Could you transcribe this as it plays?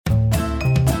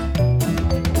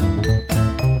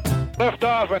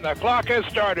liftoff and the clock has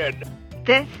started.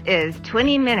 This is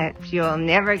 20 Minutes You'll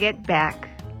Never Get Back.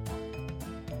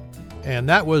 And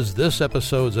that was this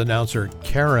episode's announcer,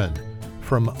 Karen,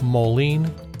 from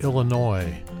Moline,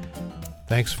 Illinois.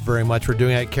 Thanks very much for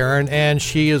doing that, Karen. And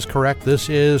she is correct. This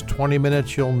is 20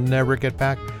 Minutes You'll Never Get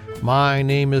Back. My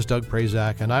name is Doug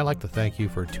Prazak, and I'd like to thank you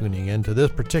for tuning in to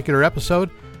this particular episode.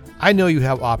 I know you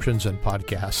have options in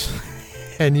podcasts,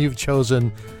 and you've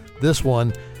chosen this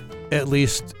one, at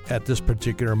least at this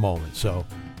particular moment. So,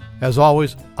 as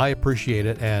always, I appreciate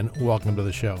it, and welcome to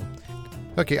the show.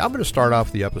 Okay, I'm going to start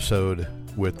off the episode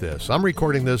with this. I'm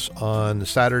recording this on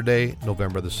Saturday,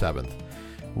 November the 7th.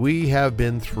 We have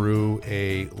been through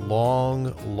a long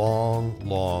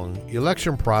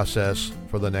election process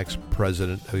for the next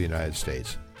president of the United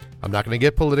States. I'm not going to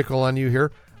get political on you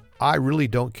here. I really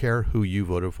don't care who you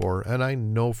voted for, and I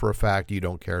know for a fact you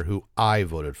don't care who I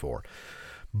voted for.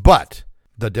 But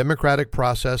the democratic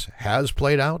process has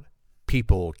played out.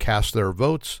 People cast their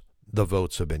votes. The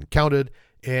votes have been counted,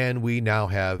 and we now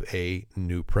have a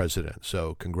new president.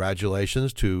 So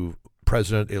congratulations to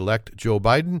President-elect Joe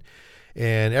Biden.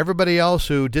 And everybody else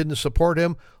who didn't support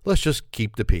him, let's just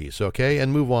keep the peace, okay,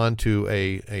 and move on to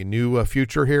a new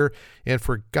future here. And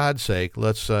for God's sake,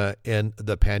 let's end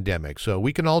the pandemic so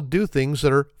we can all do things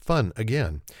that are fun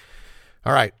again.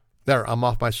 All right, there, I'm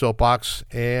off my soapbox,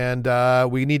 and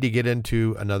we need to get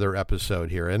into another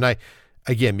episode here. And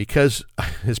again, because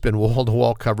it's been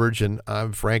wall-to-wall coverage, and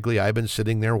frankly, I've been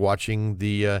sitting there watching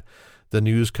the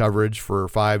news coverage for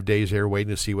 5 days here,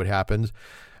 waiting to see what happens.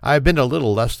 I've been a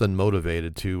little less than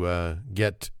motivated to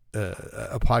get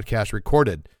a podcast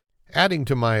recorded. Adding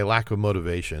to my lack of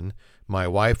motivation, my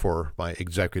wife, or my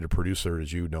executive producer,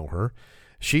 as you know her,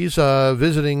 she's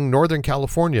visiting Northern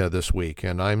California this week,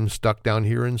 and I'm stuck down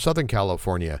here in Southern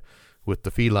California with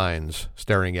the felines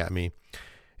staring at me.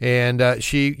 And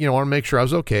she, wanted to make sure I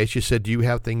was okay. She said, "Do you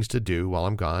have things to do while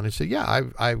I'm gone?" I said, "Yeah,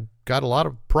 I've got a lot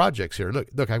of projects here.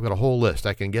 Look, I've got a whole list.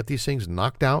 I can get these things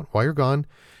knocked out while you're gone.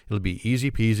 It'll be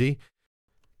easy peasy."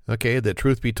 Okay, the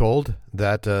truth be told,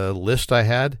 that list I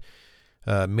had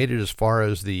made it as far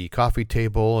as the coffee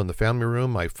table in the family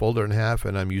room. I folded it in half,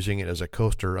 and I'm using it as a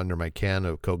coaster under my can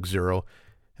of Coke Zero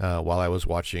while I was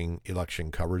watching election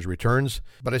coverage returns.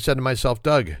 But I said to myself,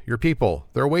 "Doug, your people,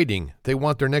 they're waiting. They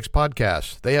want their next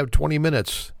podcast. They have 20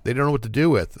 minutes. They don't know what to do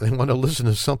with. They want to listen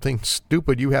to something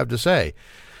stupid you have to say."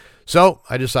 So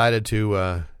I decided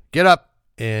to get up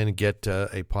and get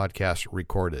a podcast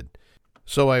recorded.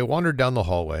 So I wandered down the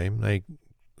hallway. I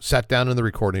sat down in the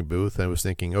recording booth and I was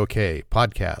thinking, okay,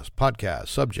 podcast,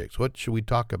 subjects, what should we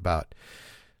talk about?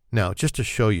 Now, just to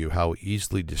show you how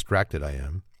easily distracted I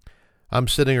am, I'm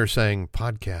sitting here saying,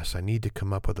 podcast, I need to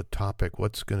come up with a topic.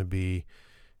 What's going to be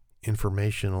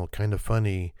informational, kind of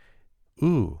funny?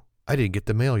 Ooh, I didn't get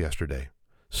the mail yesterday.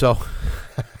 So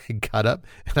I got up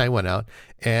and I went out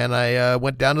and I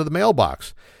went down to the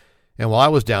mailbox. And while I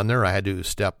was down there, I had to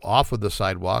step off of the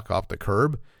sidewalk, off the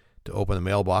curb, to open the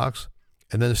mailbox,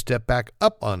 and then step back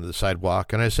up onto the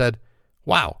sidewalk. And I said,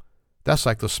 "Wow, that's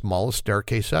like the smallest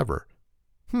staircase ever.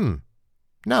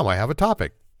 Now I have a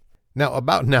topic." Now,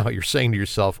 about now, you're saying to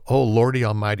yourself, "Oh, Lordy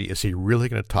Almighty, is he really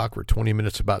going to talk for 20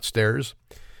 minutes about stairs?"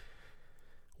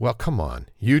 Well, come on.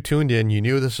 You tuned in. You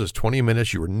knew this was 20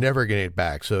 minutes. You were never getting it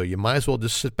back. So you might as well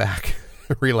just sit back,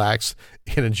 relax,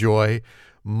 and enjoy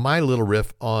my little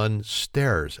riff on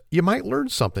stairs. You might learn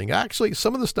something. Actually,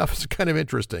 some of the stuff is kind of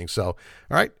interesting. So, all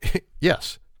right.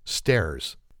 Yes,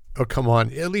 stairs. Oh, come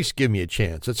on. At least give me a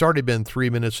chance. It's already been 3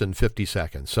 minutes and 50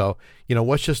 seconds. So,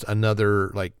 what's just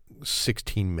another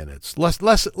 16 minutes? Less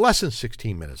than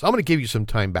 16 minutes. I'm going to give you some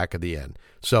time back at the end.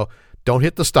 So don't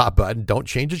hit the stop button. Don't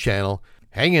change the channel.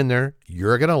 Hang in there.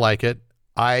 You're going to like it.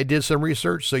 I did some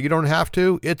research, so you don't have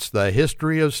to. It's the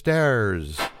history of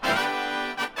stairs.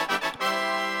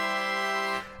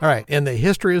 All right, in the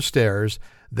history of stairs,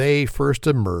 they first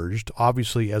emerged,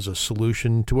 obviously, as a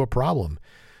solution to a problem.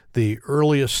 The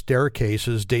earliest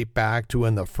staircases date back to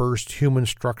when the first human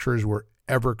structures were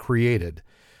ever created.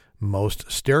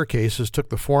 Most staircases took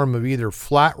the form of either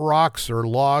flat rocks or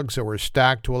logs that were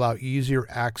stacked to allow easier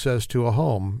access to a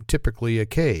home, typically a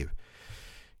cave.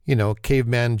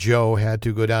 Caveman Joe had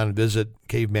to go down and visit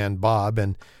Caveman Bob,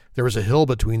 and there was a hill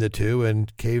between the two,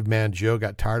 and Caveman Joe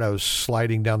got tired of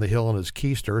sliding down the hill in his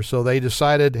keister, so they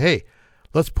decided, hey,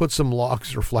 let's put some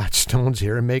logs or flat stones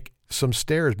here and make some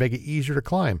stairs, make it easier to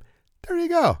climb. There you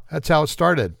go. That's how it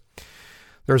started.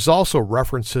 There's also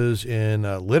references in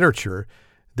literature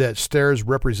that stairs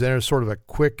represented sort of a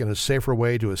quick and a safer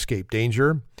way to escape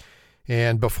danger.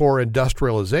 And before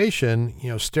industrialization,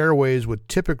 stairways would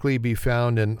typically be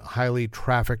found in highly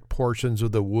trafficked portions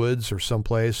of the woods or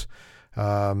someplace.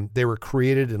 They were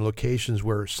created in locations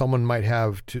where someone might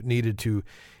have needed to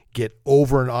get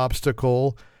over an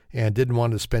obstacle and didn't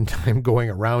want to spend time going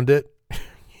around it.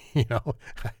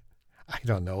 I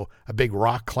don't know, a big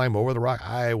rock, climb over the rock,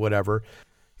 whatever.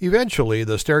 Eventually,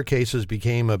 the staircases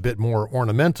became a bit more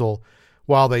ornamental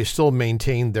while they still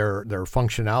maintained their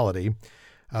functionality.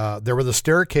 There were the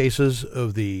staircases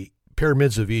of the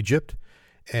pyramids of Egypt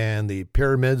and the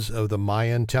pyramids of the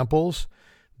Mayan temples.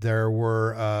 There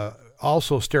were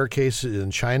also staircases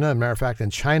in China. As a matter of fact, in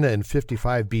China in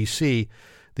 55 BC,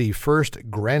 the first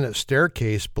granite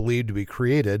staircase believed to be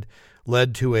created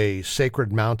led to a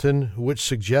sacred mountain, which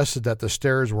suggested that the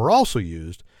stairs were also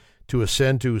used to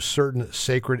ascend to certain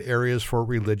sacred areas for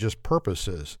religious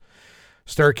purposes.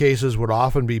 Staircases would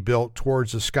often be built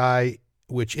towards the sky,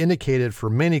 which indicated for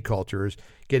many cultures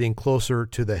getting closer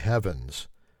to the heavens.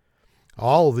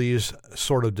 All of these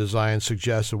sort of designs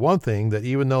suggested one thing, that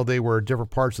even though they were different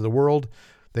parts of the world,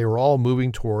 they were all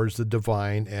moving towards the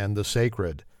divine and the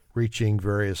sacred, reaching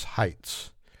various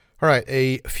heights. All right,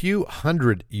 a few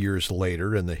hundred years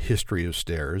later in the history of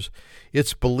stairs,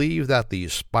 it's believed that the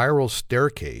spiral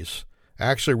staircase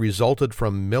actually resulted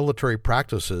from military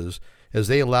practices, as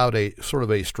they allowed a sort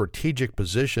of a strategic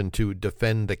position to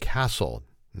defend the castle.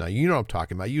 Now, you know what I'm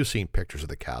talking about. You've seen pictures of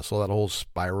the castle, that whole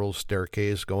spiral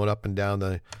staircase going up and down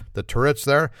the turrets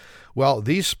there. Well,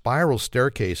 these spiral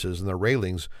staircases and the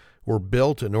railings were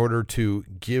built in order to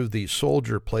give the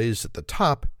soldier placed at the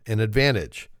top an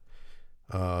advantage.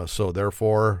 So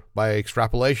therefore, by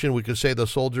extrapolation, we could say the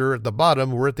soldier at the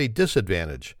bottom were at the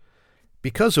disadvantage.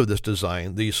 Because of this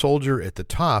design, the soldier at the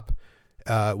top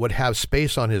would have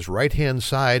space on his right-hand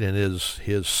side and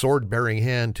his sword-bearing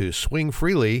hand to swing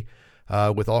freely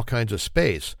with all kinds of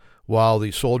space, while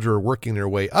the soldier working their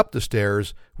way up the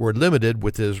stairs were limited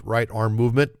with his right arm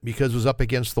movement because it was up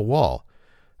against the wall.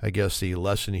 I guess the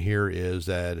lesson here is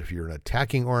that if you're an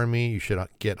attacking army, you should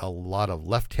get a lot of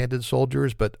left-handed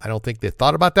soldiers, but I don't think they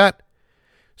thought about that.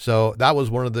 So that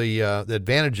was one of the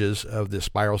advantages of the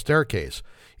spiral staircase.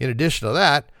 In addition to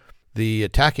that, the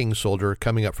attacking soldier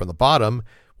coming up from the bottom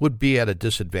would be at a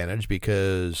disadvantage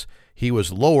because he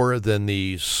was lower than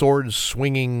the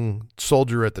sword-swinging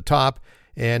soldier at the top,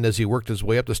 and as he worked his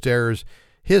way up the stairs,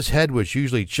 his head was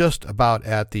usually just about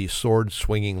at the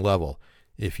sword-swinging level,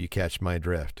 if you catch my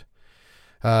drift.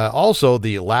 Also,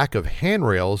 the lack of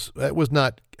handrails, that was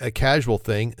not a casual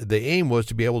thing. The aim was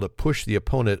to be able to push the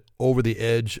opponent over the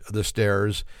edge of the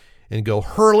stairs and go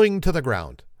hurling to the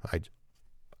ground. I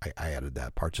added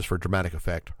that part just for dramatic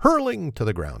effect. Hurling to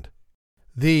the ground.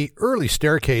 The early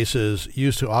staircases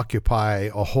used to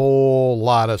occupy a whole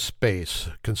lot of space,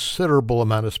 considerable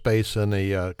amount of space in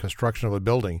the construction of a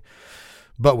building.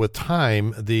 But with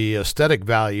time, the aesthetic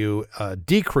value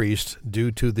decreased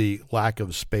due to the lack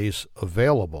of space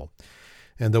available.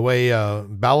 And the way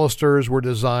balusters were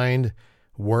designed,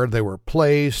 where they were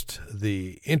placed,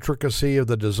 the intricacy of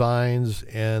the designs,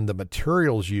 and the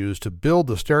materials used to build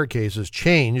the staircases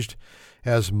changed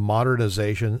as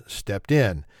modernization stepped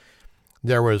in.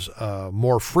 There was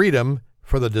more freedom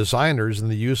for the designers in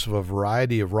the use of a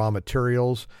variety of raw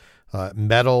materials.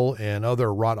 Metal and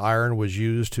other wrought iron was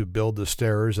used to build the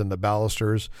stairs and the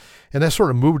balusters, and that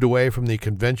sort of moved away from the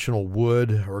conventional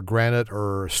wood or granite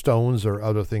or stones or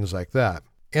other things like that.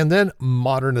 And then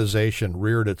modernization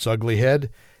reared its ugly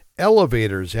head.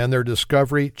 Elevators and their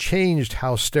discovery changed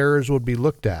how stairs would be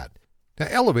looked at. Now,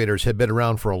 elevators had been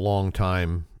around for a long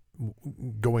time,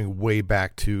 going way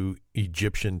back to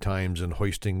Egyptian times and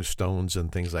hoisting stones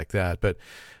and things like that, but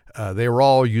they were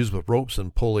all used with ropes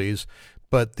and pulleys.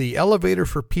 But the elevator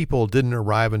for people didn't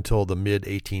arrive until the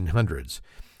mid-1800s.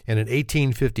 And in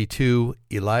 1852,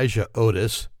 Elijah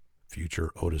Otis,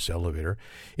 future Otis elevator,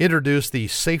 introduced the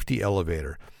safety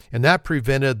elevator. And that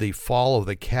prevented the fall of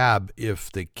the cab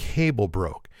if the cable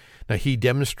broke. Now, he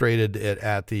demonstrated it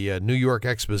at the New York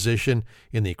Exposition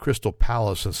in the Crystal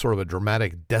Palace in sort of a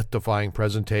dramatic, death-defying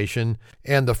presentation.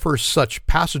 And the first such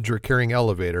passenger-carrying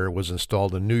elevator was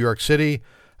installed in New York City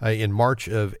in March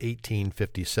of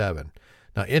 1857.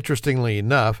 Now, interestingly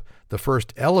enough, the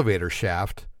first elevator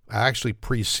shaft actually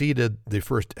preceded the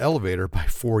first elevator by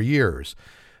 4 years.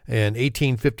 In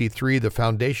 1853, the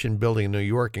Foundation building in New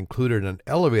York included an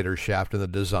elevator shaft in the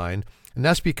design, and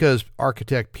that's because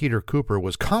architect Peter Cooper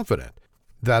was confident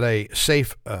that a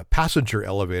safe passenger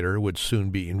elevator would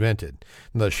soon be invented.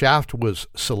 And the shaft was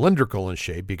cylindrical in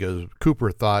shape because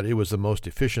Cooper thought it was the most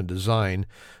efficient design.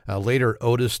 Later,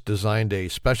 Otis designed a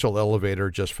special elevator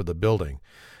just for the building.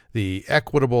 The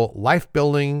Equitable Life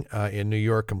Building in New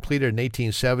York, completed in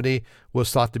 1870, was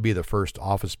thought to be the first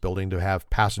office building to have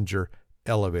passenger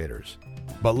elevators.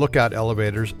 But look out,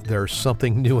 elevators, there's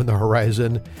something new in the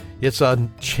horizon. It's a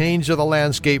change of the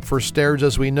landscape for stairs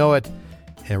as we know it,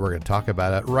 and we're going to talk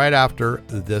about it right after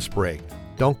this break.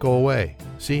 Don't go away.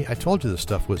 See, I told you this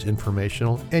stuff was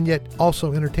informational and yet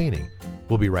also entertaining.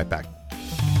 We'll be right back.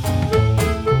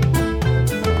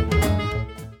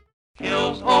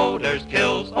 Kills odors,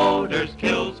 kills odors,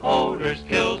 kills odors,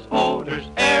 kills odors.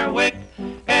 Airwick,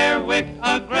 Airwick,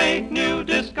 a great new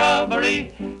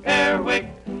discovery. Airwick,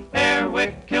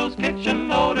 Airwick kills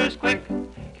kitchen odors quick.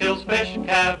 Kills fish,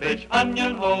 cabbage,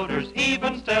 onion odors,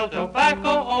 even stale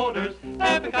tobacco odors.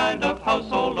 Every kind of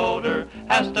household odor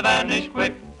has to vanish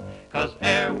quick. 'Cause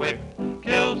Airwick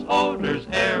kills odors,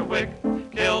 Airwick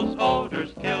kills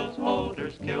odors, kills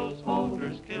odors, kills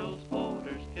odors, kills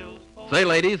odors, kills odors. Say,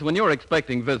 ladies, when you're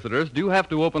expecting visitors, do you have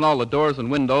to open all the doors and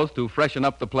windows to freshen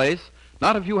up the place?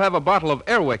 Not if you have a bottle of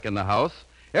Airwick in the house.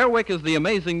 Airwick is the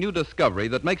amazing new discovery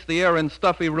that makes the air in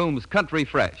stuffy rooms country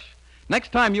fresh.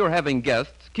 Next time you're having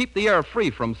guests, keep the air free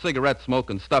from cigarette smoke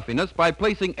and stuffiness by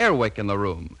placing Airwick in the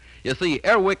room. You see,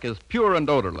 Airwick is pure and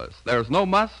odorless. There's no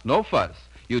muss, no fuss.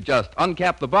 You just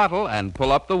uncap the bottle and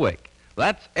pull up the wick.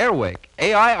 That's Airwick,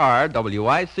 Airwick.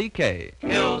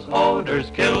 Kills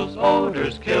odors, kills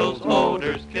odors, kills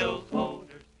odors, kills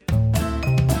odors.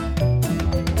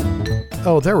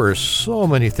 Oh, there were so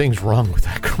many things wrong with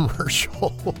that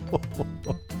commercial.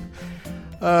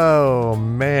 Oh,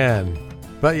 man.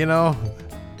 But, you know,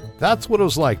 that's what it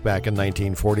was like back in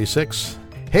 1946.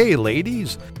 Hey,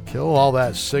 ladies, kill all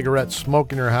that cigarette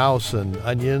smoke in your house and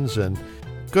onions, and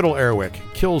good old Airwick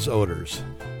kills odors.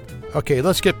 Okay,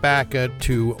 let's get back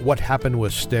to what happened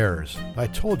with stairs. I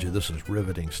told you this is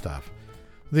riveting stuff.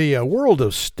 The world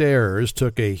of stairs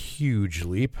took a huge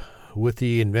leap with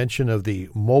the invention of the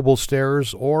mobile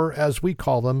stairs, or as we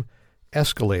call them,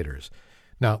 escalators.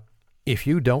 Now, if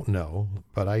you don't know,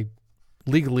 but I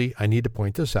need to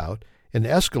point this out, an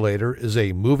escalator is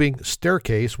a moving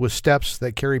staircase with steps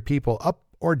that carry people up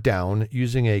or down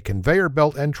using a conveyor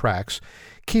belt and tracks,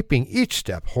 keeping each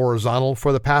step horizontal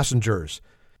for the passengers.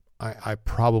 I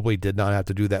probably did not have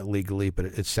to do that legally, but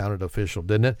it sounded official,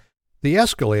 didn't it? The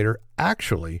escalator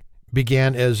actually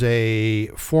began as a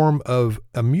form of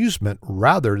amusement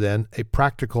rather than a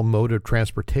practical mode of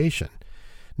transportation.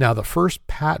 Now, the first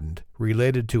patent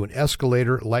related to an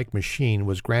escalator-like machine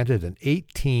was granted in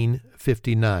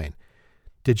 1859.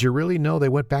 Did you really know they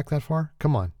went back that far?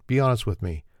 Come on, be honest with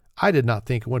me. I did not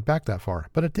think it went back that far,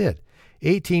 but it did.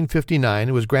 1859,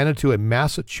 it was granted to a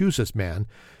Massachusetts man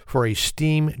for a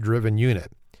steam-driven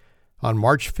unit. On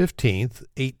March 15th,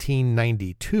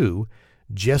 1892,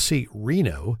 Jesse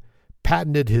Reno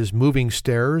patented his moving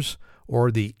stairs,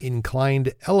 or the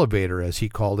inclined elevator as he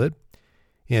called it.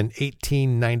 In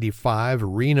 1895,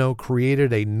 Reno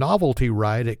created a novelty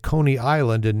ride at Coney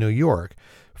Island in New York.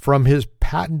 From his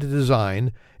patented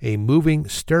design, a moving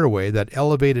stairway that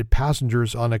elevated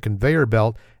passengers on a conveyor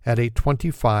belt at a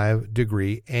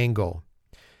 25-degree angle.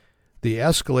 The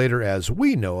escalator as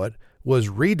we know it was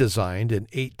redesigned in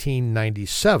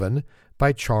 1897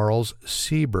 by Charles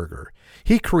Seeberger.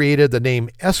 He created the name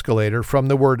escalator from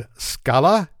the word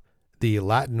scala, the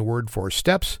Latin word for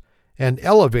steps, and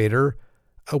elevator,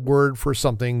 a word for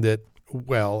something that,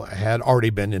 well, had already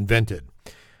been invented.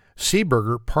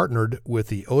 Seeberger partnered with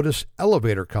the Otis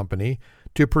Elevator Company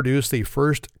to produce the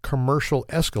first commercial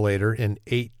escalator in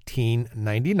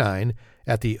 1899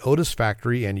 at the Otis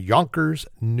factory in Yonkers,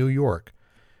 New York.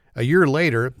 A year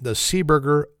later, the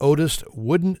Seeberger Otis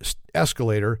wooden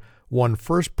escalator won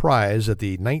first prize at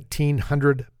the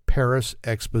 1900 Paris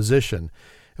Exposition.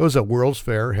 It was a World's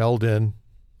Fair held in,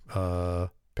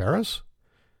 Paris?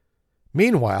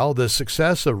 Meanwhile, the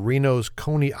success of Reno's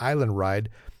Coney Island ride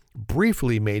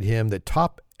briefly made him the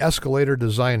top escalator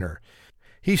designer.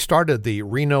 He started the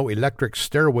Reno Electric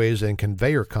Stairways and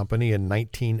Conveyor Company in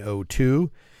 1902.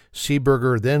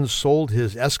 Seeberger then sold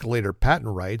his escalator patent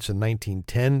rights in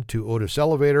 1910 to Otis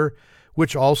Elevator,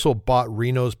 which also bought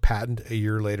Reno's patent a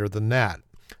year later than that.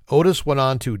 Otis went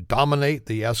on to dominate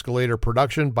the escalator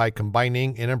production by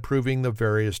combining and improving the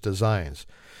various designs.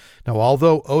 Now,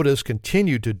 although Otis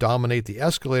continued to dominate the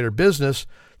escalator business,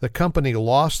 the company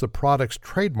lost the product's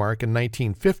trademark in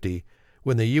 1950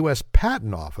 when the U.S.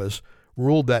 Patent Office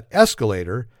ruled that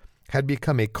escalator had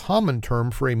become a common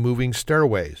term for a moving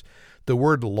stairways. The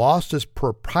word lost its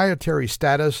proprietary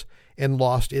status and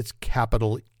lost its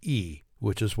capital E,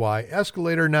 which is why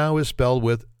escalator now is spelled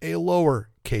with a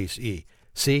lowercase e.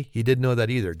 See, you didn't know that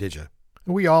either, did you?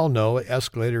 We all know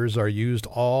escalators are used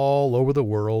all over the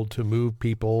world to move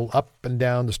people up and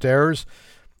down the stairs.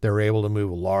 They're able to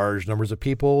move large numbers of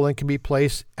people and can be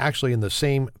placed actually in the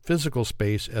same physical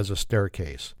space as a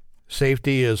staircase.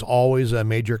 Safety is always a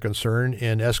major concern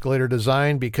in escalator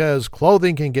design because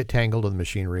clothing can get tangled in the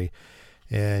machinery,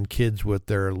 and kids with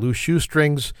their loose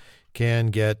shoestrings can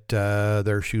get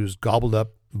their shoes gobbled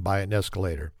up by an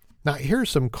escalator. Now, here's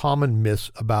some common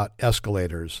myths about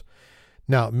escalators.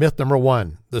 Now, myth number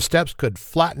 1, the steps could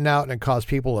flatten out and cause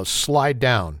people to slide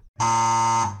down.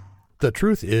 The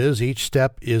truth is, each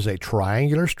step is a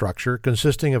triangular structure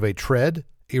consisting of a tread,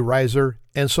 a riser,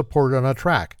 and support on a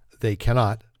track. They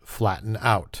cannot flatten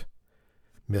out.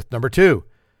 Myth number 2,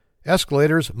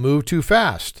 escalators move too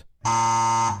fast.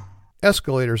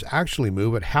 Escalators actually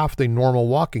move at half the normal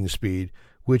walking speed,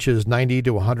 which is 90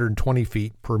 to 120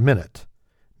 feet per minute.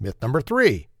 Myth number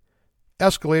 3,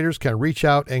 escalators can reach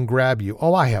out and grab you.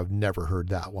 Oh, I have never heard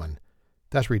that one.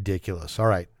 That's ridiculous. All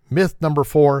right. Myth number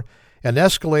 4, an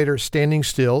escalator standing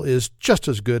still is just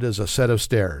as good as a set of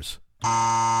stairs.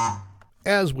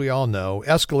 As we all know,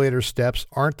 escalator steps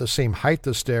aren't the same height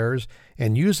as stairs,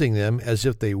 and using them as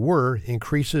if they were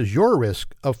increases your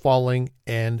risk of falling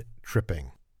and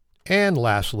tripping. And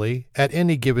lastly, at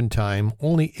any given time,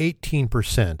 only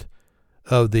 18%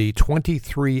 of the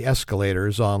 23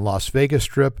 escalators on Las Vegas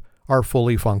Strip are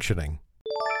fully functioning.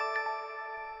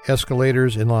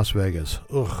 Escalators in Las Vegas.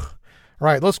 Ugh. All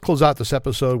right, let's close out this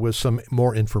episode with some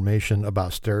more information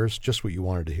about stairs, just what you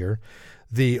wanted to hear.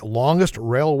 The longest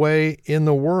railway in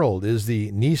the world is the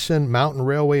Nissen Mountain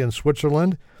Railway in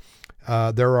Switzerland.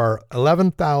 There are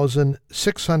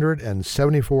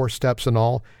 11,674 steps in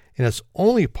all, and it's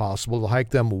only possible to hike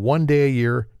them one day a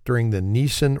year during the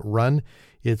Nissen Run.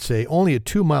 It's only a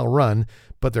 2-mile run,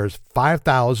 but there's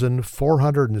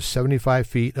 5,475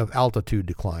 feet of altitude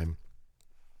to climb.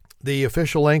 The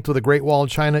official length of the Great Wall of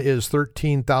China is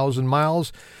 13,000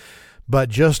 miles, but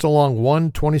just along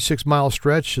one 26-mile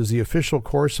stretch is the official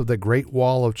course of the Great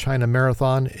Wall of China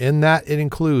Marathon. In that, it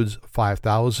includes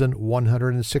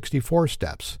 5,164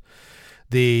 steps.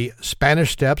 The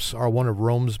Spanish Steps are one of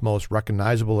Rome's most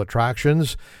recognizable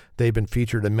attractions. They've been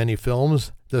featured in many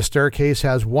films. The staircase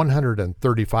has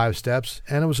 135 steps,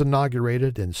 and it was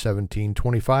inaugurated in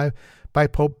 1725 by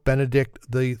Pope Benedict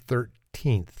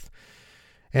XIII.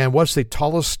 And what's the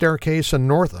tallest staircase in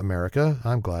North America?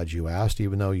 I'm glad you asked,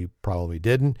 even though you probably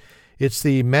didn't. It's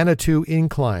the Manitou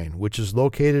Incline, which is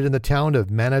located in the town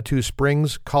of Manitou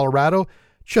Springs, Colorado,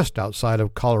 just outside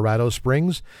of Colorado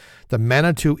Springs. The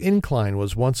Manitou Incline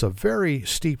was once a very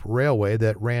steep railway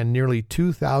that ran nearly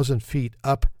 2,000 feet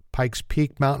up Pikes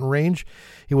Peak mountain range.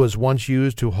 It was once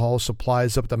used to haul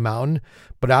supplies up the mountain,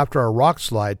 but after a rock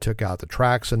slide took out the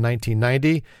tracks in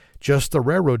 1990, just the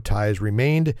railroad ties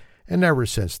remained, and ever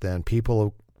since then, people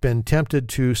have been tempted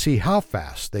to see how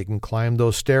fast they can climb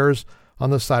those stairs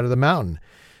on the side of the mountain.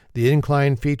 The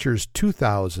incline features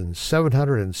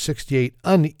 2,768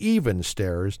 uneven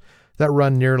stairs that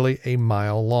run nearly a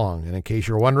mile long. And in case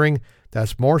you're wondering,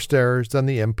 that's more stairs than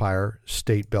the Empire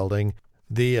State Building.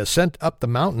 The ascent up the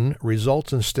mountain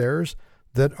results in stairs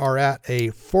that are at a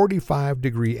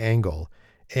 45-degree angle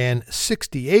and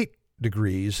 68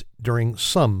 degrees during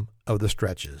some of the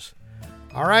stretches.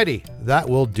 Alrighty, that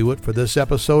will do it for this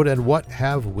episode, and what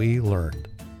have we learned?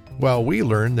 Well, we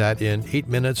learned that in 8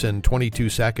 minutes and 22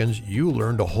 seconds, you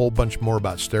learned a whole bunch more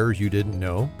about stairs you didn't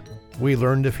know. We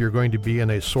learned if you're going to be in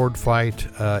a sword fight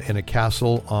in a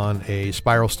castle on a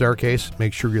spiral staircase,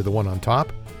 make sure you're the one on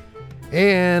top.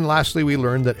 And lastly, we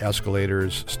learned that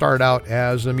escalators start out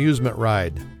as an amusement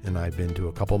ride, and I've been to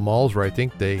a couple malls where I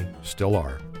think they still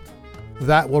are.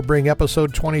 That will bring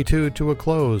episode 22 to a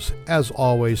close. As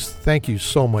always, thank you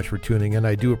so much for tuning in.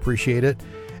 I do appreciate it.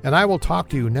 And I will talk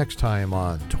to you next time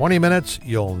on 20 Minutes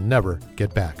You'll Never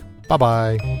Get Back.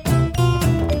 Bye-bye.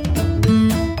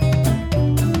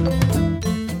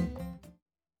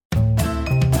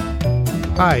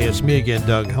 Hi, it's me again,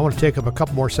 Doug. I want to take up a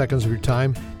couple more seconds of your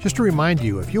time just to remind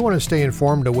you, if you want to stay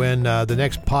informed of when the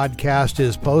next podcast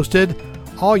is posted,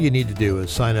 all you need to do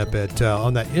is sign up at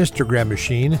on that Instagram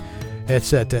machine.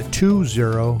 It's at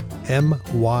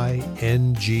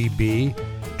 20MYNGB,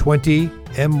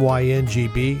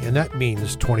 20MYNGB, and that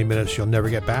means 20 minutes you'll never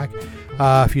get back.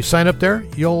 If you sign up there,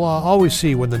 you'll always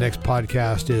see when the next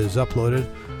podcast is uploaded.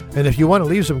 And if you want to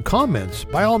leave some comments,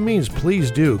 by all means, please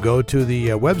do go to the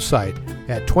website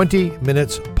at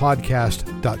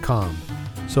 20minutespodcast.com.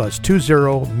 So it's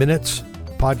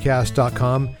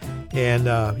 20minutespodcast.com,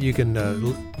 and you can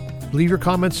leave your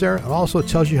comments there. It also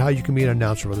tells you how you can be an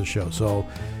announcer for the show. So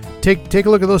take a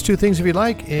look at those two things if you'd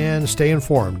like, and stay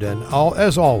informed. And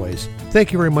as always,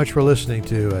 thank you very much for listening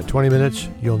to 20 Minutes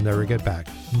You'll Never Get Back.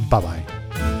 Bye-bye.